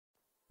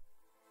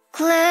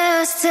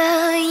Close to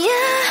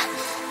you,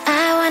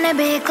 I wanna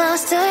be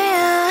close to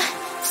you,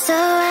 so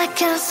I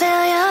can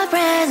feel your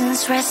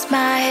presence, rest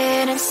my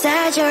head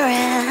inside your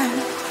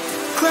hand.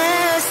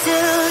 Close to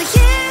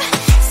you,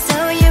 so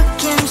you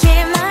can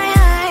keep my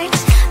heart.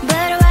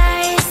 But why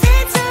is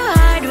it so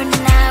hard when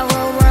our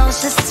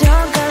worlds just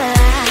don't collide?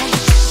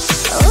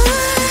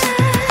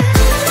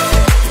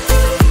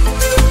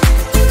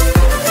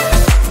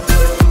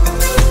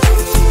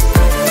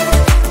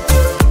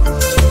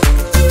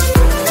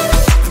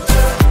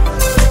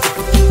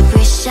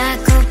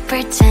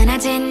 Pretend I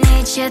didn't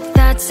need your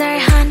thoughts are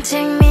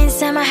haunting me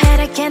inside my head,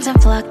 I can't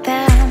unplug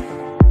them.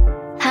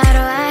 How do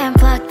I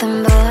unplug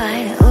them, boy?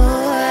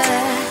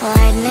 Ooh,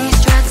 lightning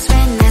strikes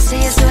when I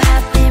see you so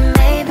happy.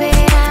 Maybe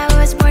I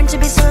was born to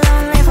be so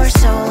lonely for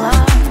so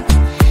long.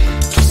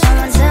 Can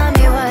someone tell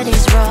me what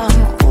is wrong?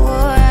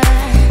 Ooh,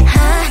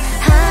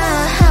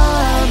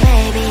 oh,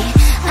 baby,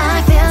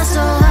 I feel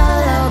so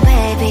hollow,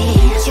 baby.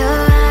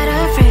 You're out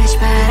of reach,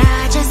 but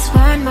I just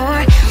want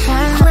more,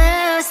 one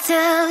close to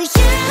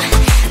you.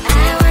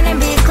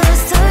 Be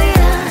close to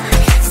you,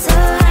 so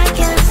I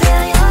can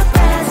feel your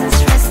presence,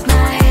 rest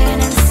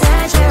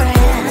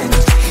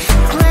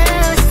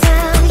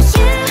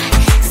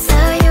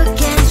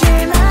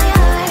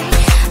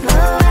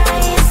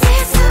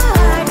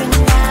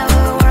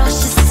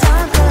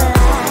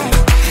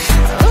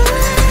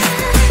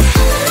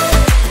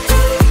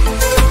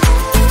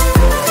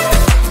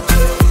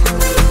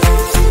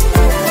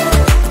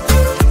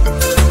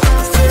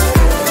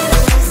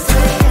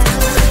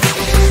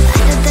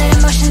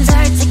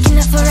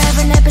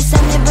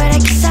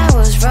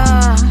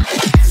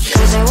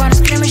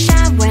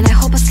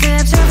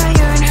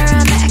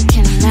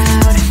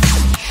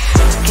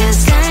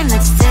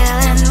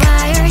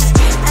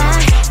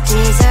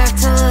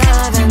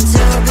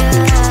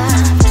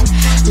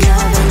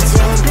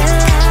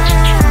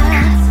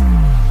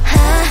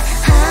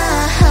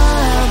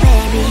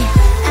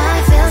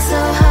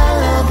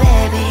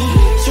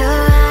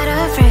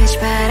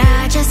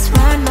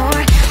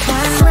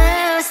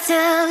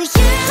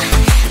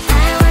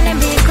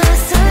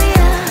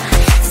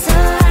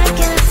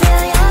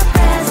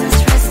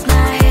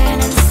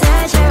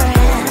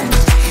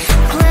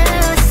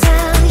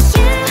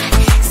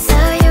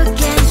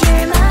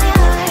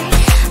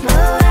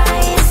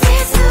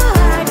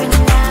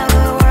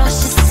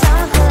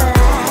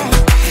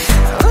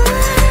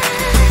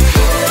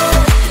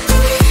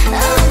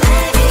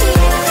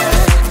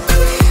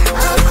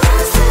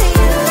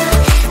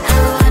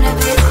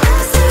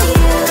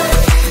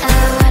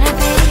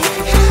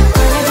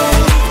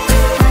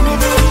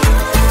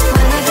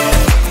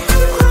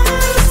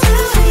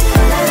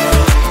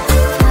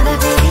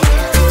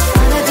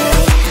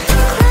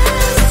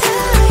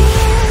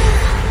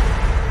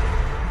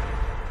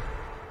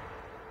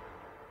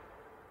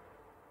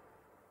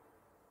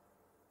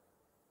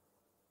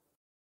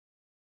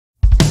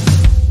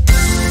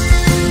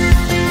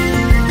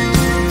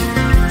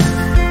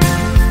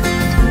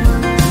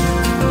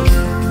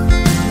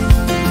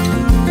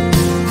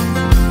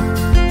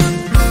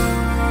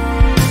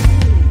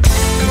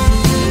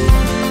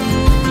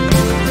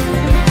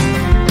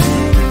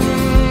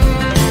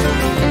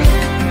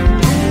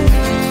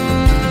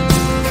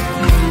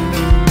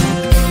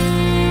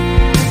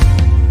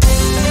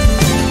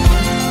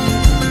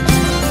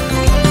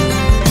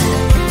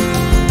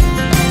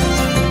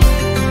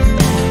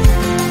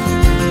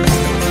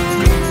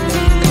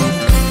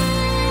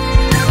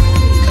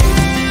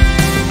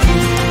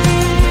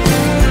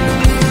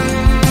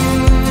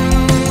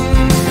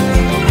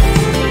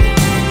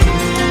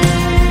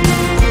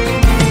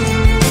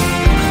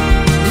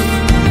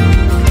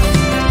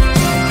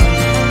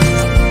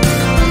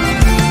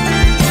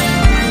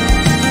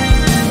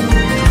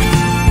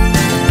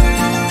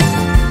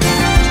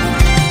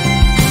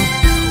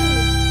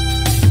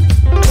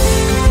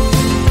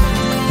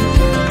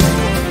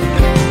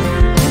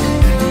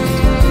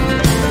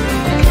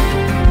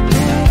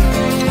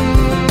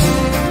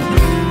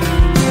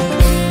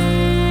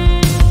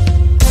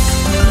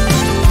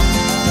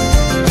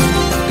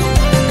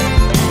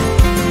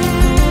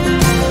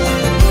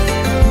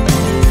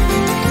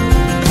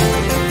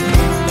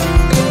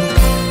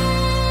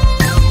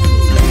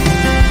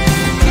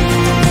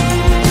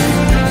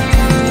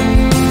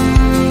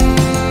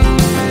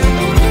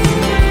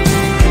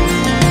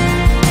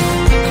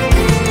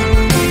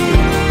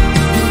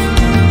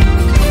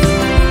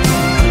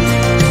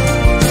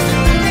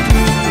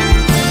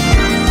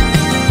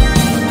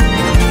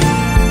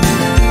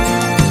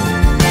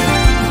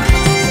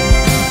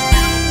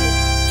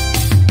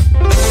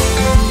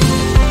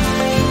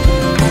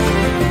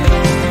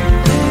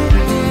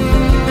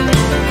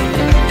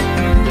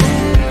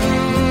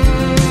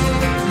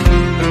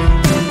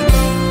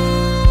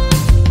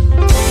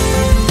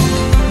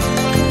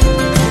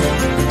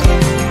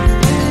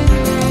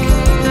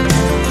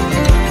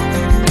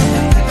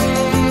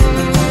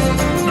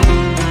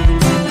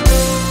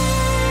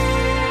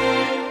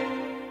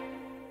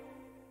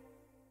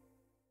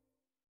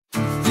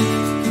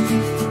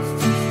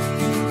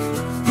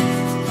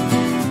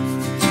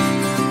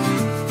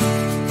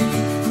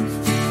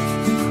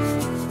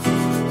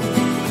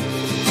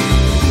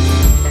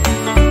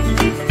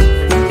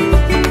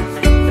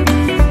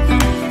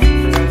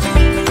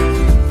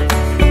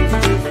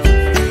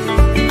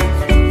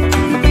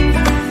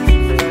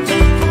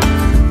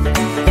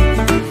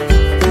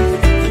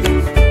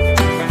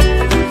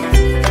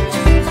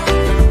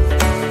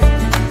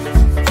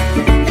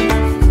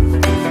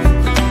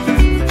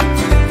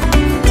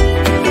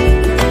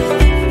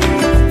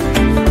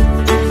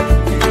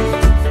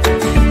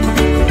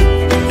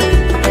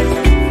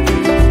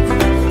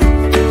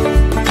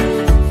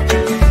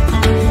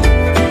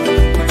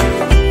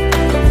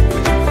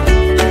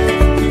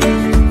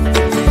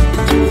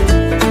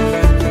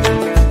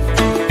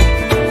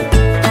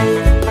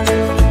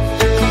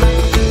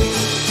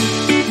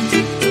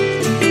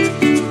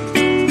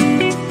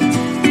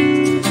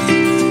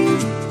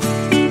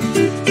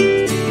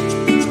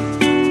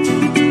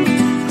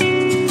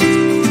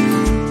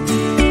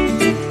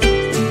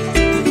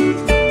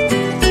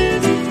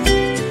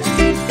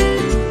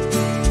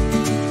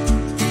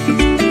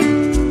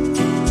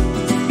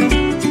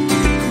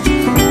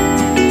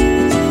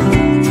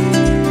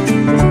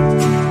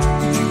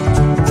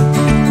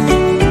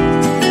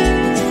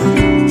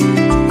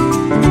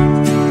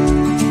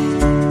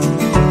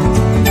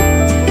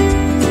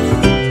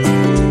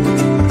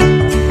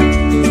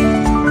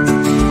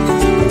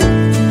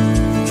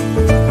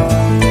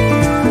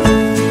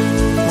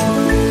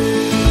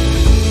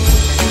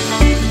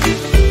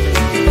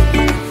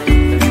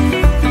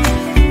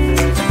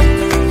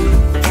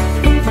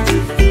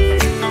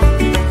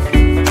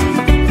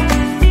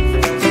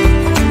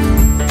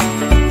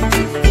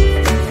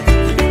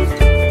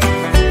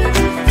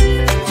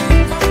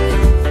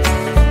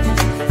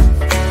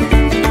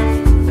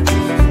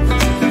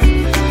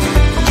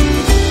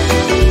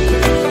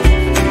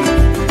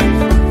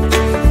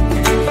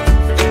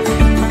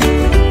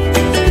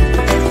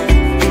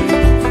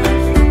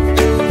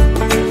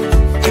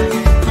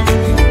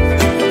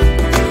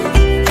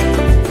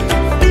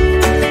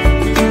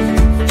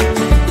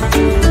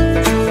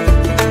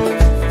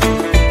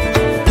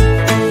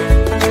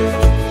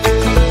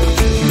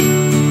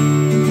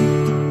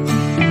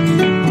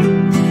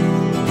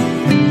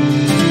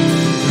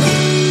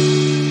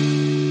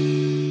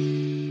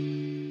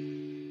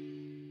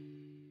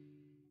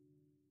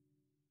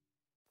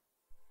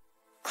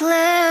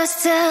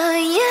close to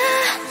you.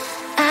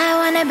 I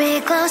wanna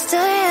be close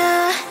to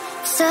you,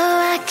 so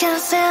I can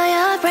feel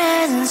your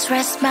presence.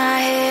 Rest my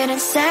head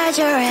inside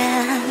your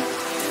hand.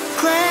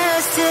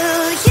 Close to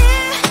you,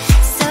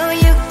 so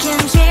you can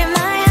hear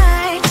my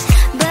heart.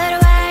 But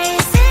why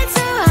is it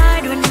so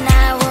hard when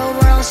our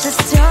worlds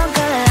just don't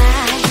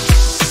collide?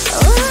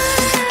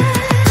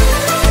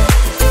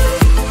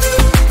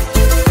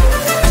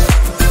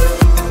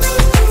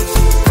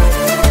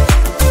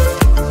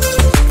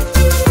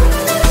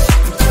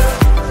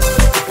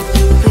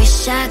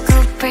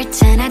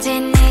 Pretend I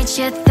didn't need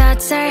your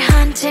thoughts are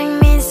haunting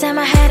me inside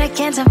my head. I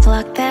can't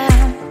unplug them.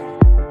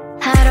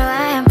 How do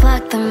I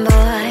unplug them,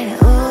 boy?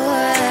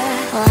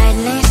 Ooh, why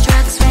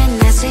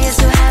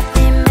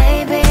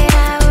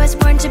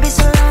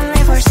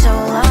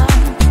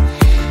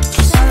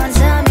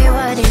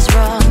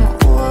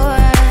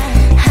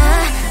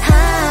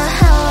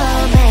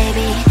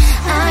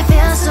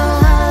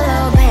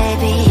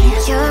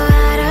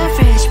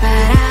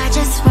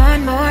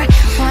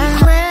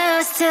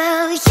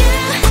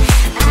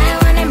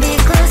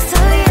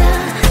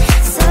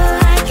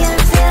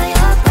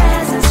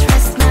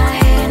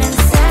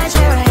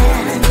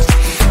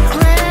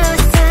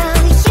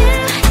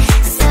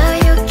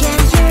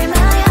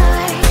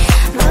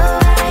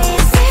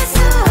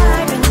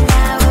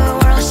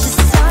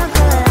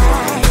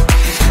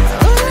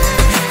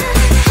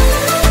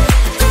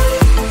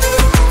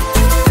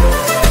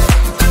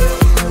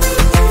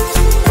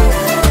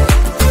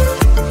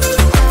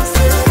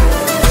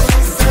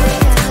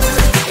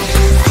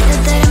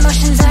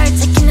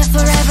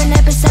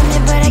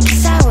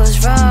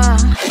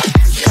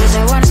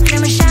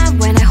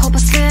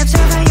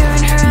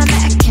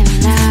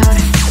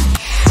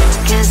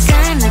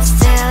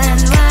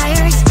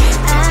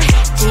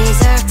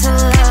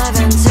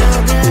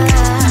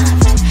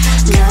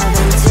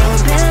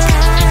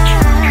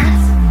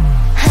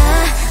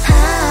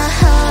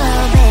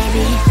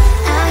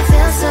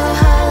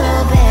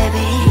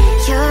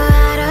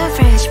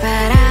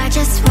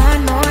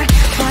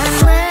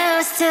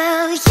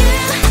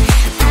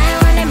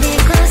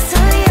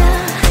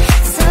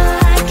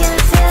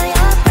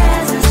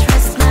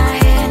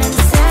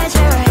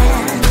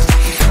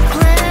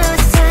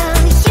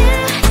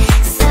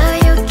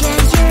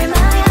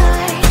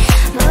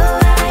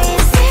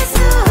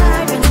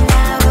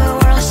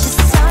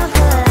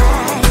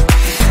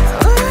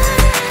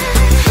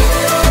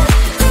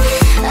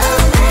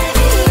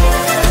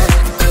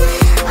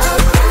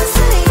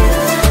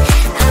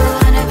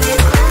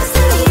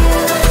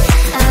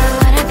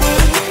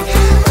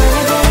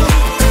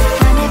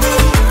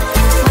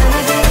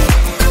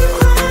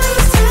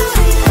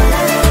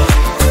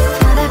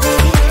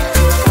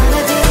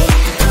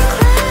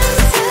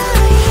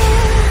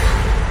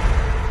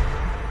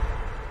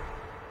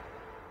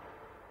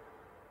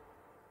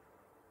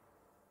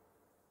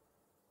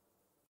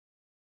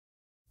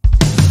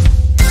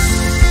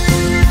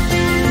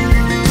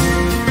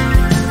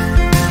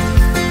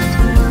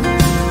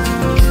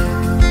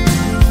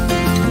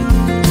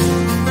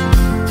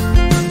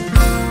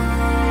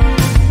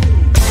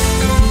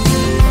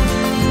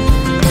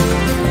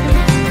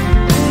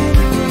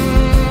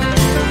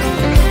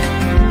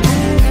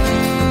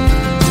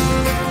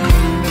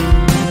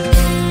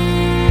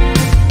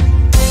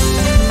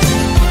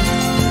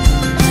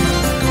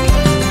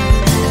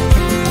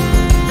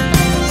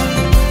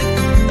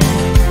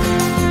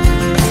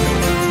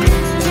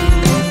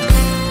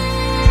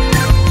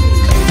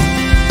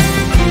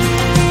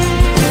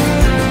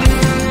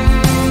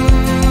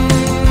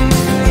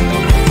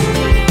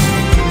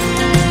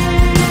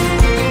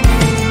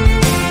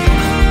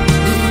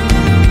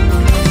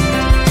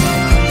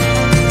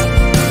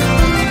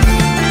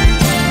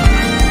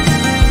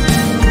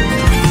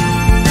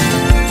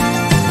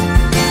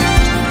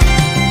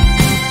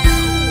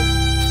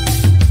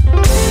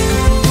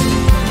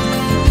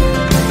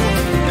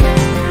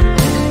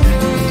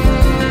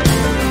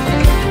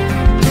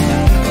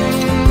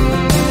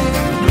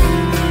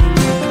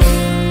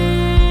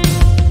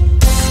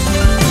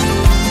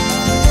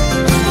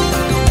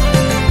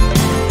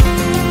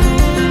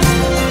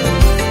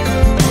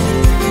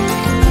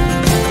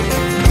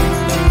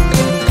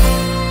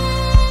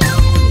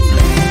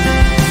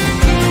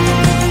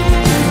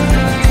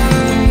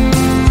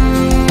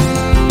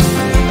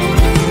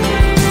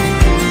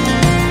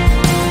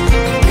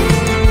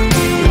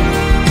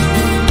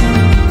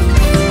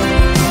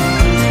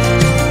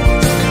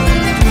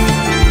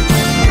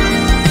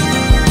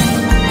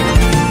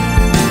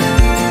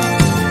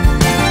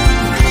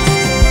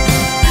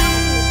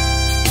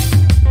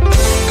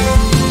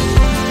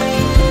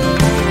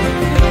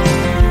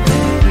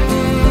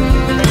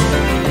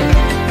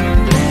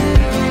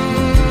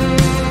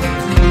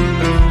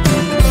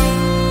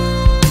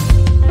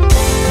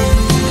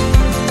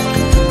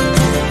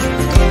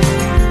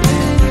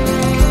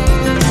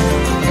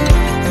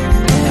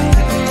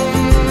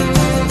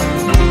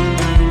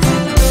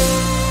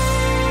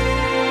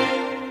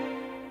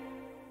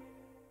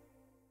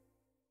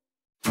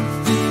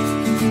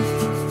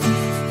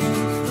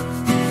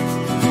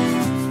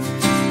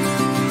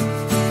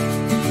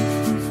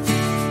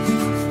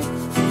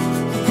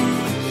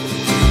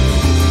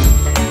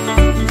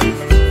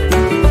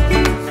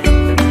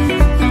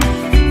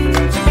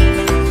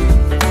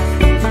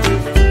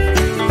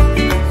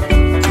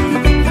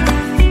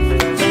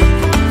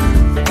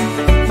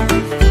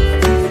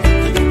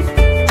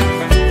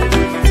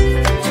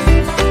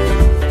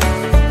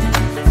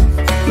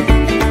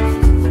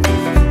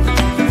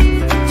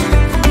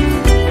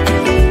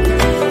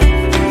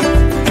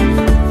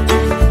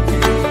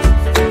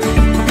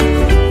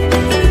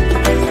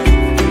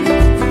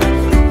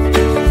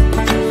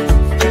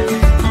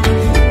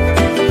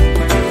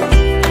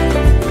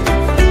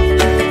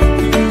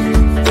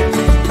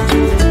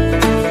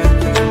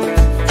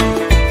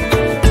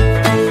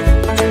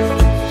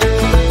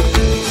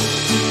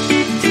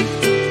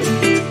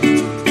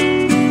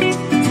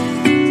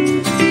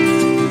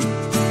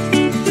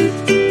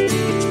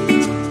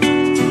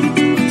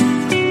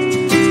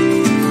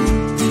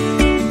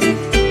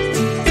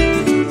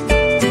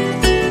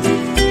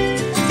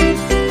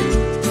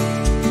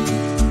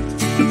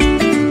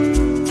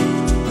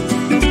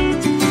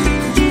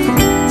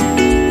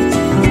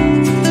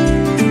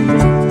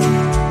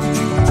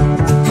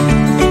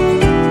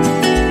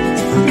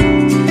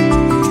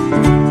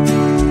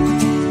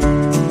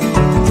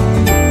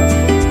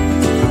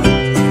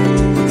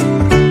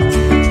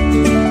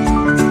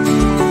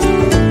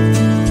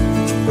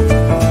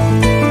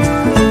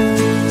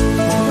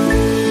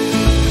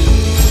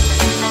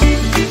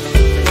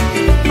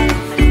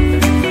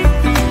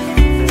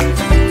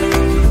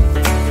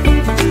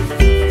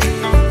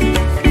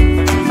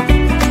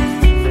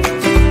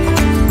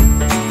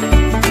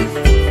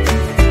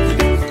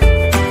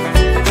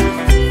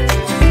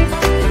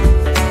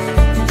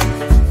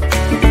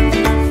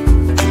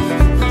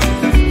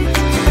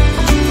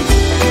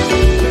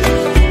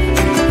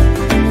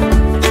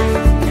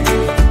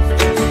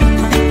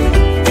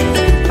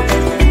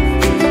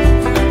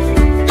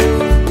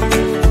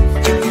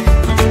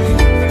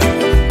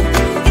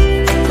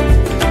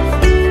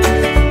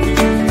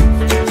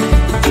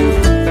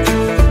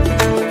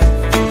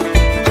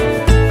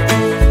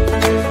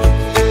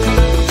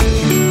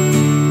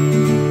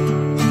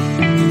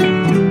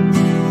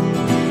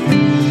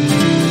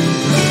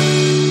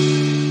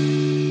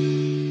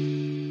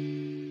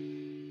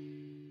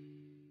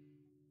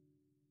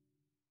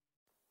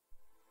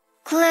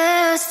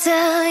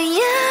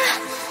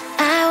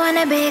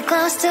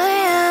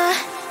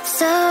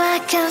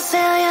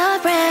feel your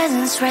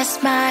presence,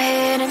 rest my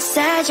head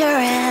inside your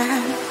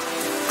hand.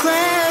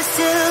 Close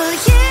to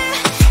you,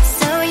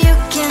 so you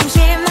can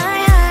hear my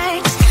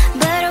heart.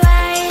 But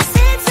why is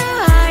it so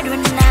hard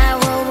when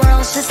our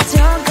worlds just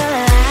don't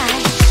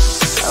collide?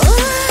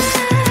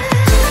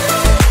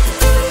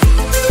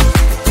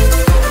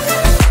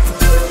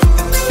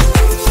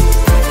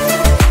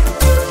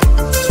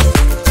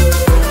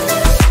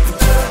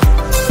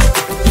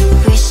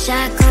 Wish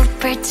I could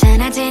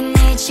pretend I didn't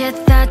need your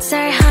thoughts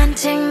are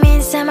haunting me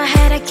inside my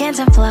head, I can't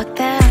unplug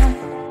them.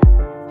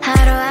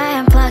 How do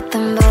I unplug